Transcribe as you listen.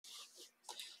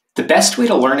The best way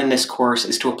to learn in this course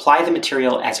is to apply the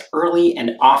material as early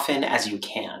and often as you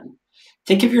can.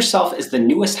 Think of yourself as the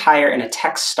newest hire in a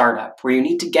tech startup where you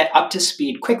need to get up to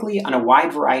speed quickly on a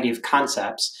wide variety of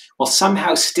concepts while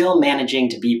somehow still managing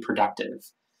to be productive.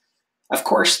 Of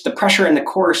course, the pressure in the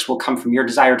course will come from your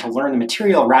desire to learn the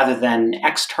material rather than an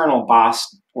external boss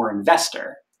or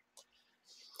investor.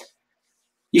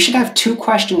 You should have two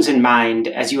questions in mind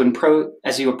as you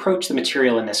approach the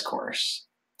material in this course.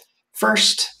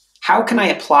 First, how can I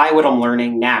apply what I'm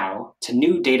learning now to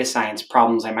new data science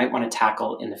problems I might want to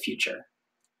tackle in the future?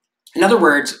 In other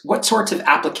words, what sorts of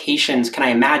applications can I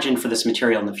imagine for this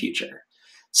material in the future?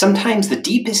 Sometimes the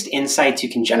deepest insights you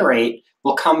can generate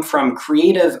will come from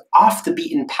creative,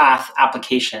 off-the-beaten-path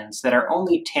applications that are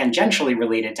only tangentially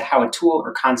related to how a tool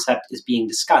or concept is being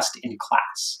discussed in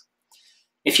class.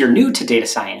 If you're new to data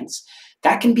science,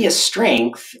 that can be a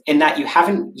strength in that you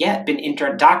haven't yet been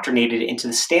indoctrinated into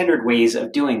the standard ways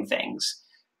of doing things.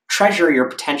 Treasure your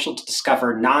potential to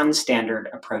discover non-standard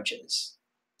approaches.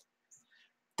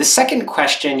 The second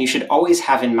question you should always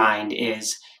have in mind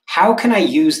is, how can I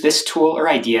use this tool or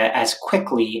idea as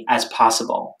quickly as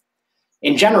possible?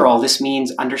 In general, this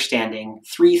means understanding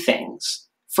three things.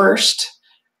 First,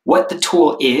 what the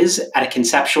tool is at a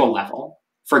conceptual level.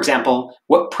 For example,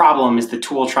 what problem is the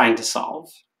tool trying to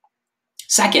solve?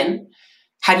 Second,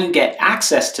 how do you get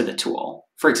access to the tool?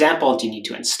 For example, do you need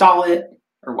to install it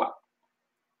or what?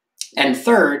 And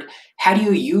third, how do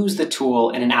you use the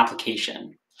tool in an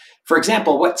application? For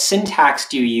example, what syntax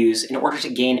do you use in order to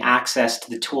gain access to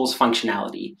the tool's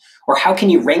functionality? Or how can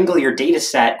you wrangle your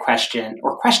dataset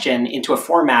question into a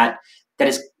format that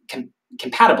is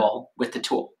compatible with the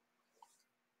tool?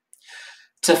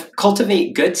 To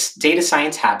cultivate good data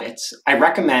science habits, I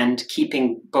recommend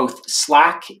keeping both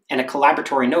Slack and a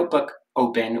collaboratory notebook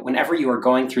open whenever you are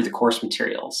going through the course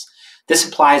materials. This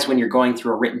applies when you're going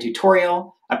through a written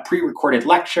tutorial, a pre-recorded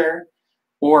lecture,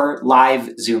 or live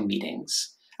Zoom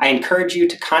meetings. I encourage you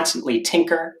to constantly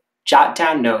tinker, jot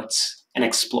down notes, and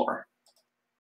explore.